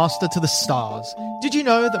dungeon master to the stars. Did you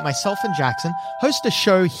know that myself and Jackson host a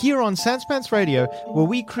show here on Sanspants Radio where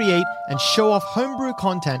we create and show off homebrew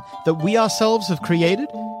content that we ourselves have created?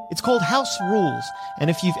 It's called House Rules, and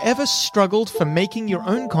if you've ever struggled for making your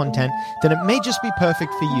own content, then it may just be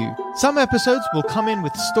perfect for you. Some episodes will come in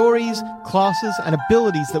with stories, classes, and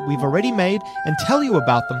abilities that we've already made and tell you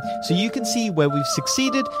about them so you can see where we've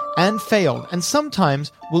succeeded and failed, and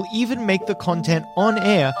sometimes we'll even make the content on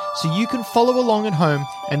air so you can follow along at home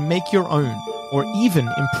and make your own, or even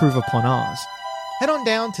improve upon ours. Head on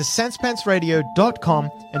down to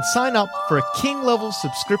sanspantsradio.com and sign up for a king-level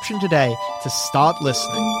subscription today to start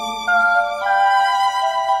listening.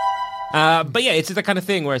 But yeah, it's the kind of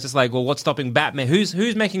thing where it's just like, well, what's stopping Batman?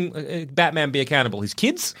 Who's making Batman be accountable? His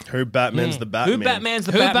kids? Who Batman's the Batman? Who Batman's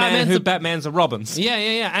the Batman? Who Batman's the Robins?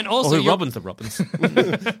 Yeah. And also, or who Robin's the Robins?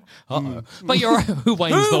 Uh-oh. But you're right. Who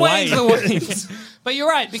Wayne's the Wayne? The Waynes? But you're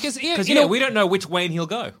right because we don't know which Wayne he'll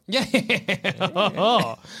go. Yeah.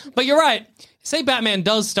 But you're right. Say Batman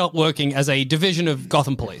does start working as a division of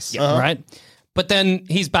Gotham Police, right? But then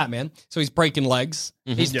he's Batman, so he's breaking legs.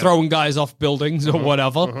 He's throwing guys off buildings or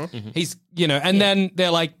whatever. He's, and then they're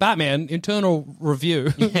like, Batman, internal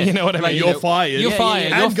review. You know what I mean? You're fired. You're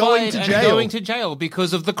fired. And going to jail. Going to jail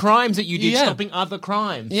because of the crimes that you did, stopping other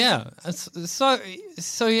crimes. Yeah.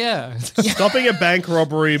 So yeah. Stopping a bank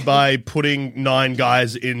robbery by putting 9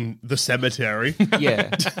 guys in the cemetery.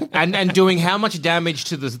 Yeah. And doing how much damage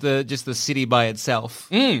to the city by itself.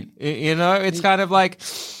 It's kind of like...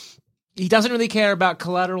 He doesn't really care about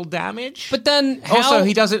collateral damage. But then also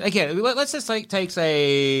he doesn't, again, let's just take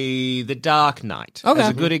The Dark Knight as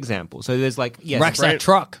a good example. So there's like, wrecks that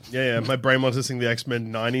truck. Yeah, my brain wants to sing the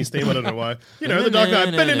X-Men 90s theme. I don't know why. The Dark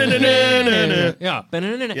Knight.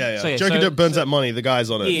 Yeah. Joker burns that money. The guy's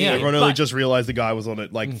on it. Yeah, everyone only just realized the guy was on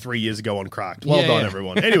it like 3 years ago on Cracked. Well done,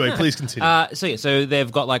 everyone. Anyway, please continue. So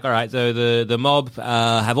they've got like, all right, so the mob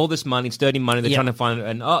have all this money. It's dirty money. They're trying to find it.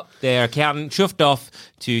 And their accountant chuffed off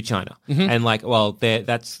to China. And like, well,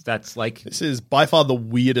 that's like... This is by far the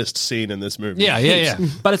weirdest scene in this movie. Yeah.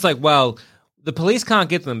 But it's like, well, the police can't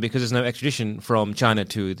get them because there's no extradition from China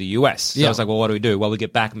to the US. So it's like, well, what do we do? Well, we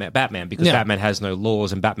get Batman because Batman has no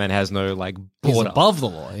laws and Batman has no like border. He's above the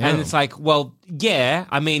law. Yeah. And it's like, well, yeah,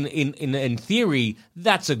 I mean, in theory,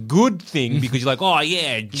 that's a good thing because you're like, oh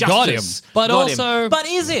yeah, justice. Got him. But also... But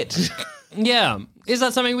is it? Yeah. Is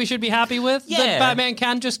that something we should be happy with? Yeah. That Batman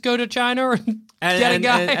can just go to China and get a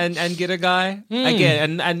guy? And get a guy.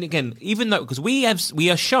 Again, even though, because we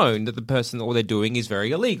are shown that the person, all they're doing is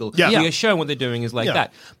very illegal. Yeah. We are shown what they're doing is like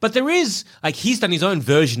that. But there is, like, he's done his own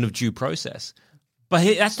version of due process. But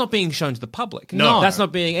that's not being shown to the public. No. That's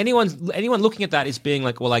not being... Anyone looking at that is being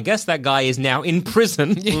like, well, I guess that guy is now in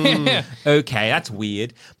prison. Okay, that's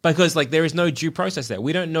weird. Because, like, there is no due process there.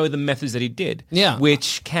 We don't know the methods that he did. Yeah.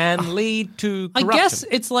 Which can lead to corruption. I guess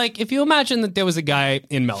it's like, if you imagine that there was a guy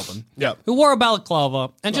in Melbourne who wore a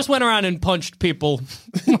balaclava and just went around and punched people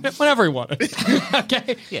whenever he wanted.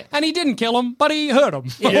 Okay? Yeah. And he didn't kill them, but he hurt them.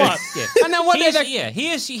 Yeah. And then one day...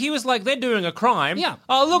 He was like, they're doing a crime. Yeah.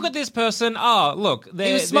 Oh, look at this person. Oh, look.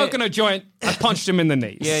 He was smoking a joint. I punched him in the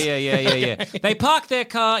knees. Yeah. They parked their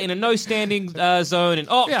car in a no standing zone and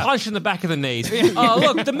punch in the back of the knees. Oh,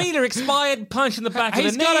 look, the meter expired. Punch in the back of the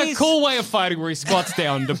knees. He's got a cool way of fighting where he squats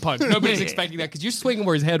down to punch. Nobody's expecting that because you're swinging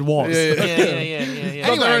where his head was. Yeah.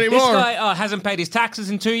 Anyway, this guy hasn't paid his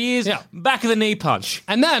taxes in 2 years. Yeah. Back of the knee punch.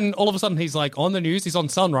 And then all of a sudden he's like on the news. He's on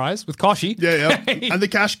Sunrise with Koshi. Yeah. And the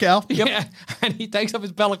cash cow. Yeah. And he takes up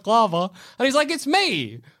his balaclava and he's like, "It's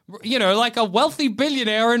me." Like a wealthy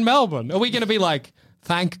billionaire in Melbourne. Are we going to be like,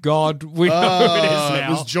 thank God we know who it is now? It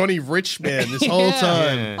was Johnny Richman this whole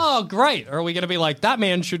time. Yeah. Oh, great. Or are we going to be like, that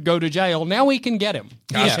man should go to jail. Now we can get him.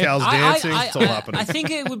 Cash cows dancing. It's all happening. I think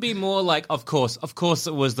it would be more like, of course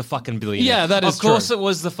it was the fucking billionaire. Yeah, that is true. Of course it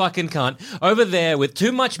was the fucking cunt over there with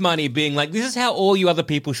too much money being like, this is how all you other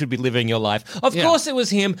people should be living your life. Of course it was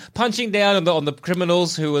him punching down on the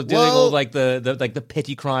criminals who were doing all like the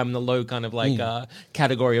petty crime and the low kind of like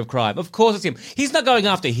category of crime. Of course it's him. He's not going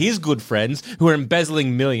after his good friends who are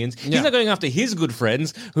embezzling millions. He's not going after his good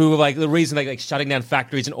friends who are like the reason like shutting down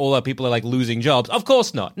factories and all our people are like losing jobs. Of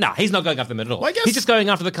course not. No, he's not going after them at all. Well, he's just going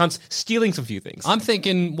after the cunts stealing some few things. I'm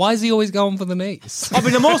thinking, why is he always going for the knees? I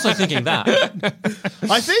mean, I'm also thinking that.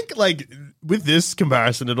 I think like with this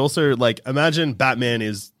comparison, it also like imagine Batman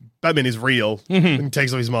is real and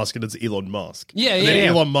takes off his mask and it's Elon Musk. Yeah. And then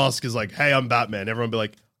Elon Musk is like, hey, I'm Batman. Everyone be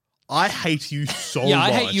like, I hate you so much.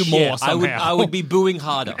 I hate you more somehow. I would be booing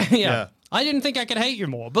harder. Yeah. I didn't think I could hate you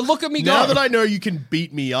more, but look at me now go. that I know you can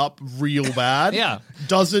beat me up real bad,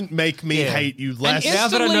 doesn't make me hate you less. Now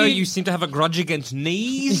that I know you seem to have a grudge against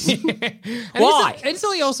knees, why?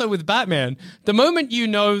 Instantly also with Batman, the moment you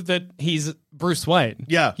know that he's Bruce Wayne,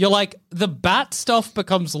 you're like, the bat stuff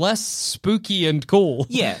becomes less spooky and cool.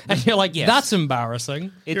 Yeah. And you're like, that's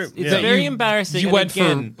embarrassing. It's very embarrassing. You went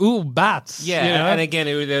for, bats. Yeah, and again,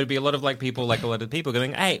 there would be a lot of people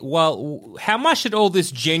going, hey, well, how much did all this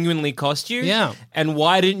genuinely cost you? Yeah. And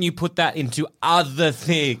why didn't you put that into other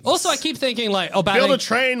things? Also, I keep thinking Batman... Build a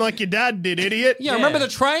train like your dad did, idiot. Yeah, remember the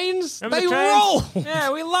trains? Remember they the trains? roll.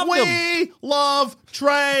 Yeah, we love them. We love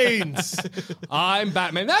trains. I'm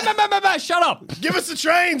Batman. Shut up. Give us the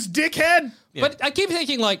trains, dickhead. Yeah. But I keep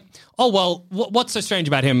thinking what's so strange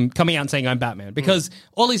about him coming out and saying I'm Batman? Because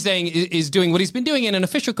all he's saying is doing what he's been doing in an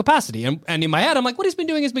official capacity. And in my head, I'm like, what he's been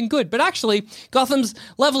doing has been good. But actually, Gotham's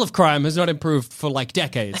level of crime has not improved for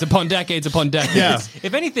decades upon decades upon decades. Yeah.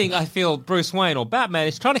 If anything, I feel Bruce Wayne or Batman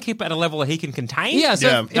is trying to keep it at a level that he can contain. Yeah,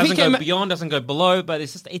 so if doesn't go beyond, doesn't go below, but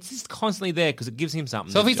it's just constantly there because it gives him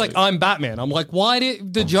something. So if he's like, I'm Batman, I'm like, why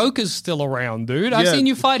did the Joker's still around, dude? I've seen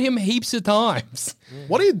you fight him heaps of times.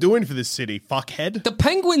 What are you doing for this city, fuckhead? The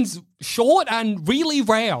penguin's short and really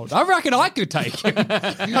round. I reckon I could take him.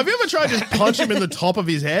 Have you ever tried to just punch him in the top of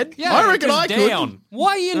his head? Yeah, I reckon I down. could.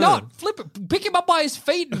 Why are you not? Flip it. Pick him up by his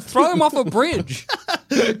feet and throw him off a bridge.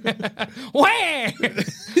 Wah!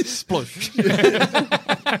 Splush.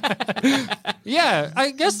 Yeah,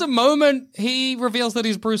 I guess the moment he reveals that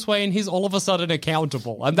he's Bruce Wayne, he's all of a sudden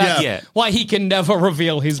accountable. And that's why he can never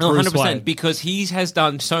reveal his Bruce 100%, Wayne. Because he has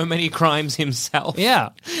done so many crimes himself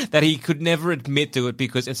that he could never admit to it,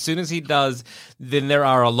 because as soon as he does, then there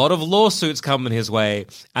are a lot of lawsuits coming his way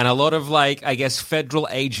and a lot of, like, I guess, federal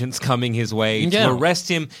agents coming his way to arrest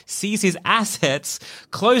him, seize his assets,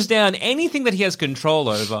 close down anything that he has control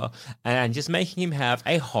over, and just making him have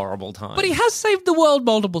a horrible time. But he has saved the world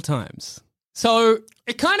multiple times. So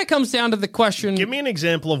it kind of comes down to the question. Give me an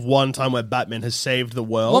example of one time where Batman has saved the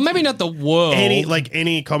world. Well, maybe not the world.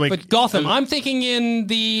 Any comic. But Gotham. I'm thinking in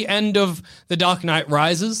the end of The Dark Knight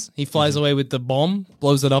Rises, he flies away with the bomb,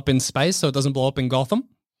 blows it up in space so it doesn't blow up in Gotham.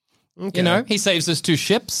 Okay. You know, he saves us 2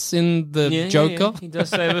 ships in the Joker. Yeah. He does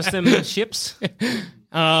save us them ships.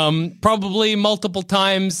 Probably multiple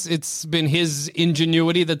times it's been his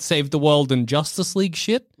ingenuity that saved the world in Justice League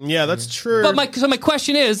shit. Yeah, that's true. But my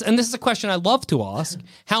question is, and this is a question I love to ask,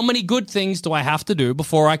 how many good things do I have to do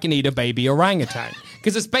before I can eat a baby orangutan?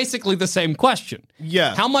 Because it's basically the same question.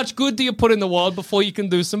 Yeah. How much good do you put in the world before you can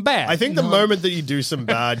do some bad? I think the moment that you do some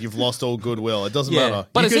bad, you've lost all goodwill. It doesn't matter.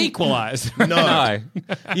 But it's equalized. No.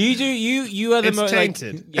 You are the most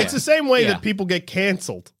tainted. It's the same way that people get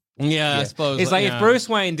cancelled. Yeah, I suppose. It's like if Bruce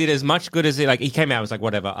Wayne did as much good as he came out and was like,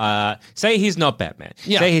 whatever. Say he's not Batman.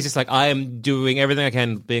 Yeah. Say he's just like, I am doing everything I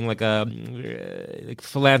can, being like a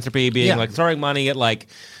philanthropy, being like throwing money at like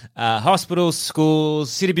hospitals,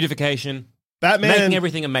 schools, city beautification. Batman. Making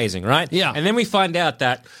everything amazing, right? Yeah. And then we find out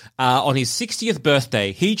that on his 60th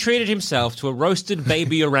birthday, he treated himself to a roasted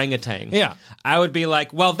baby orangutan. Yeah. I would be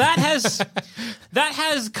like, well, that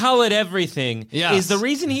has colored everything. Yes. Is the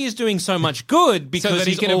reason he is doing so much good because so that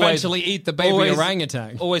he can eventually eat the baby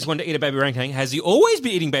orangutan. Always wanted to eat a baby orangutan. Has he always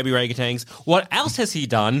been eating baby orangutans? What else has he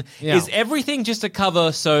done? Is everything just a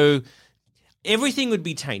cover so everything would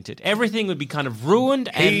be tainted. Everything would be kind of ruined,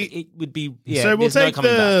 and it would be. Yeah, so we'll take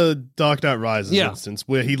the Dark Knight Rises instance,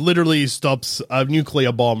 where he literally stops a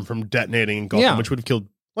nuclear bomb from detonating in Gotham, which would have killed,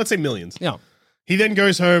 let's say, millions. Yeah. He then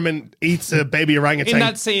goes home and eats a baby orangutan. In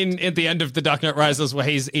that scene at the end of The Dark Knight Rises, where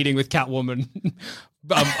he's eating with Catwoman,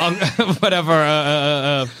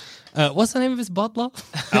 whatever. What's the name of his butler?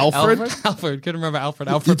 Alfred. Alfred. Couldn't remember Alfred.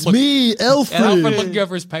 Alfred. Me, Alfred. Alfred looking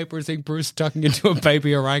over his paper, seeing Bruce tucking into a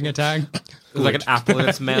baby orangutan. With like an apple in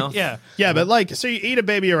its mouth. Yeah. Yeah, but like, so you eat a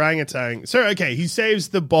baby orangutan. So, okay, he saves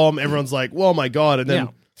the bomb. Everyone's like, oh my God. And then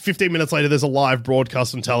 15 minutes later, there's a live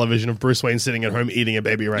broadcast on television of Bruce Wayne sitting at home eating a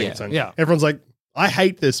baby orangutan. Yeah. Everyone's like, I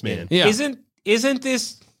hate this man. Yeah. Isn't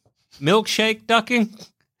this milkshake ducking?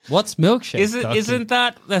 What's milkshake ducking? Isn't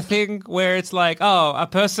that the thing where it's like, oh, a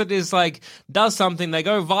person is like, does something, they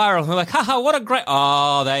go viral, and they're like, haha, what a great, they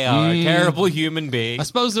are a terrible human being. I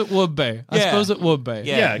suppose it would be.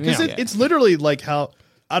 Yeah, because it's literally like how,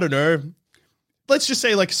 I don't know, let's just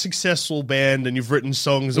say like a successful band and you've written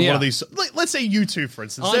songs and one of these, like, let's say U2, for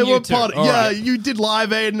instance. They were part of, you did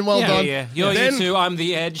Live Aid and well done. Yeah, you're U2, I'm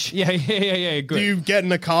The Edge. Yeah, good. You get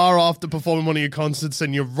in a car after performing one of your concerts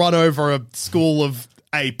and you run over a school of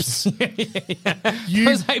apes.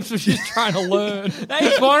 Those apes were just trying to learn. They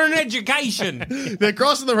just want an education. They're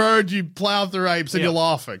crossing the road, you plow through apes and you're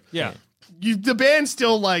laughing. Yeah. The band's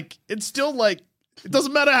still like, it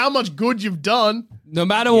doesn't matter how much good you've done. No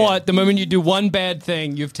matter what, the moment you do one bad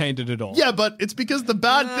thing, you've tainted it all. Yeah, but it's because the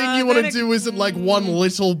bad thing you want to do isn't like one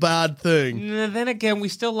little bad thing. Then again, we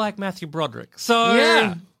still like Matthew Broderick. So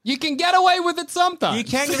yeah. You can get away with it sometimes. You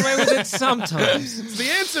can get away with it sometimes. The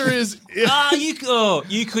answer is...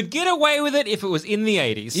 you could get away with it if it was in the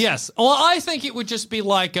 80s. Yes. Well, I think it would just be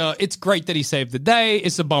like, it's great that he saved the day.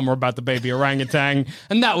 It's a bummer about the baby orangutan.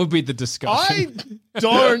 And that would be the discussion. I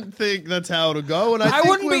don't think that's how it'll go. And I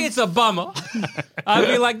wouldn't be, it's a bummer. I'd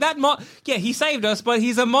be like, he saved us, but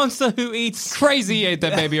he's a monster who eats... Crazy he ate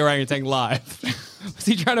that baby orangutan live. Was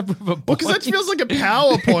he trying to prove a point? Well, because that feels like a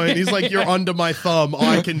PowerPoint. He's like, you're under my thumb.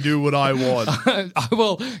 I can do what I want. I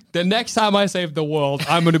will. The next time I save the world,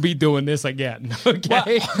 I'm going to be doing this again.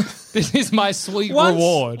 Okay? This is my sweet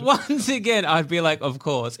reward. Once again, I'd be like, of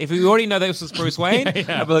course. If we already know this was Bruce Wayne,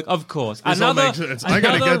 I'd be like, of course. I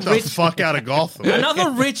gotta get the fuck out of Gotham.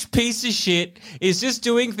 Another rich piece of shit is just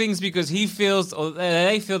doing things because he feels, or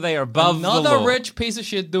they feel they are above the law. Another rich piece of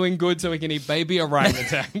shit doing good so he can eat baby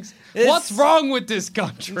orangutans. What's wrong with this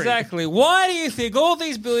country? Exactly. Why do you think all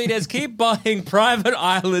these billionaires keep buying private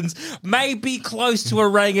islands, maybe close to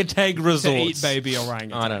orangutan resorts? To eat baby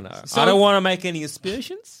orangutans. I don't know. I don't want to make any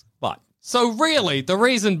aspersions, but... So really, the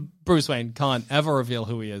reason Bruce Wayne can't ever reveal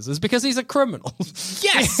who he is because he's a criminal.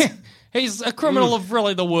 Yes! He's a criminal of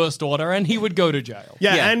really the worst order, and he would go to jail.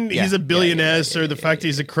 He's a billionaire, so the fact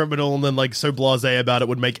he's a criminal and then like so blasé about it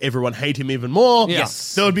would make everyone hate him even more.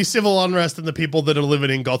 Yes. There would be civil unrest, and the people that are living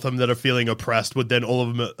in Gotham that are feeling oppressed would then all of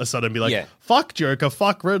them at a sudden be like, fuck Joker,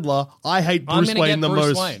 fuck Riddler, I hate Bruce Wayne the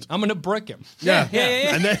most. Wayne. I'm going to brick him. Yeah.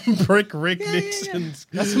 And then brick Rick Nixon.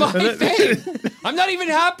 That's my thing. I'm not even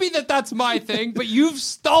happy that that's my thing, but you've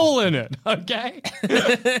stolen it, okay?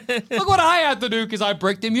 Look what I had to do because I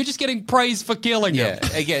bricked him. You're just getting praise for killing him.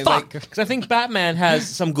 Again, fuck. Because I think Batman has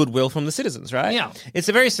some goodwill from the citizens, right? Yeah. It's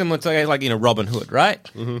a very similar to like, Robin Hood, right?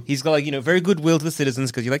 Mm-hmm. He's got like, very goodwill to the citizens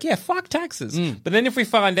because you're like, yeah, fuck taxes. But then if we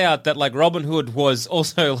find out that like Robin Hood was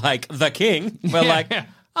also like the king, we're like,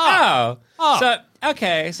 oh. So,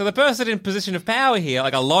 okay, so the person in position of power here,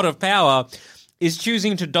 like a lot of power, is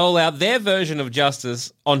choosing to dole out their version of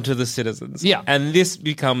justice onto the citizens. Yeah. And this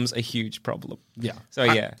becomes a huge problem. Yeah. So,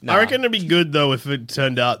 I reckon it'd be good, though, if it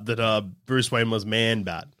turned out that Bruce Wayne was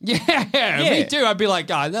Man-Bat. Yeah, me too. I'd be like,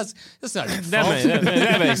 that's not your fault.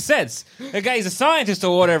 That makes sense. The guy's a scientist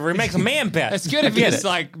or whatever. He makes a Man-Bat. It's good if he's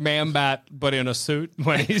like Man-Bat, but in a suit.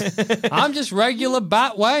 When I'm just regular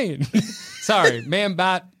Bat Wayne. Sorry,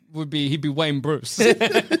 Man-Bat. He'd be Wayne Bruce.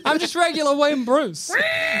 I'm just regular Wayne Bruce.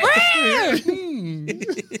 I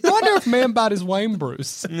wonder if Man-Bat is Wayne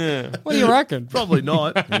Bruce. Yeah. What do you reckon? Probably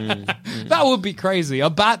not. That would be crazy. A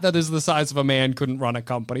bat that is the size of a man couldn't run a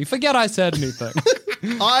company. Forget I said anything.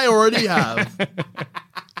 I already have.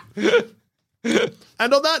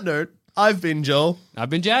 And on that note, I've been Joel. I've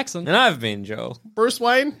been Jackson. And I've been Joel. Bruce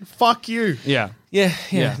Wayne, fuck you. Yeah.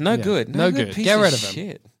 No good. No good. Piece Get rid of him.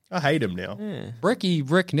 Shit. I hate him now. Yeah. Bricky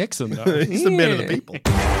Rick Nixon, though. He's the man of the people.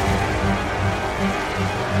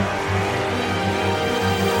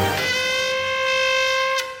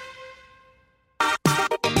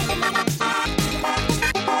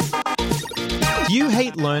 Do you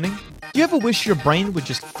hate learning? Do you ever wish your brain would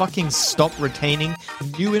just fucking stop retaining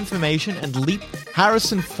new information and leap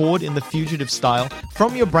Harrison Ford in The Fugitive style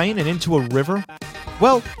from your brain and into a river?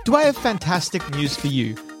 Well, do I have fantastic news for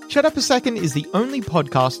you? Shut Up a Second is the only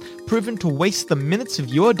podcast proven to waste the minutes of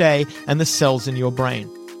your day and the cells in your brain.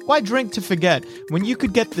 Why drink to forget when you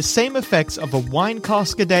could get the same effects of a wine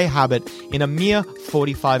cask a day habit in a mere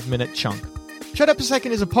 45-minute chunk? Shut Up a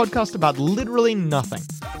Second is a podcast about literally nothing.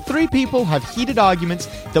 3 people have heated arguments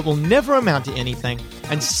that will never amount to anything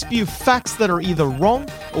and spew facts that are either wrong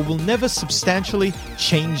or will never substantially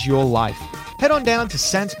change your life. Head on down to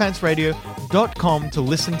sanspantsradio.com to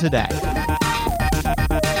listen today.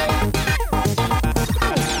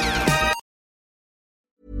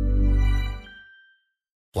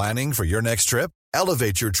 Planning for your next trip?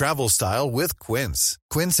 Elevate your travel style with Quince.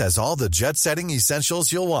 Quince has all the jet-setting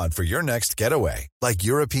essentials you'll want for your next getaway, like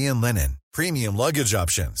European linen, premium luggage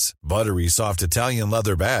options, buttery soft Italian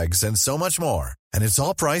leather bags, and so much more. And it's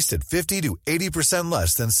all priced at 50 to 80%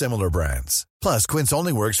 less than similar brands. Plus, Quince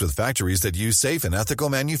only works with factories that use safe and ethical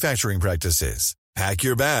manufacturing practices. Pack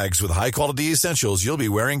your bags with high-quality essentials you'll be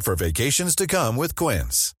wearing for vacations to come with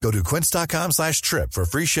Quince. Go to quince.com/trip for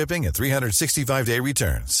free shipping and 365-day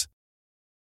returns.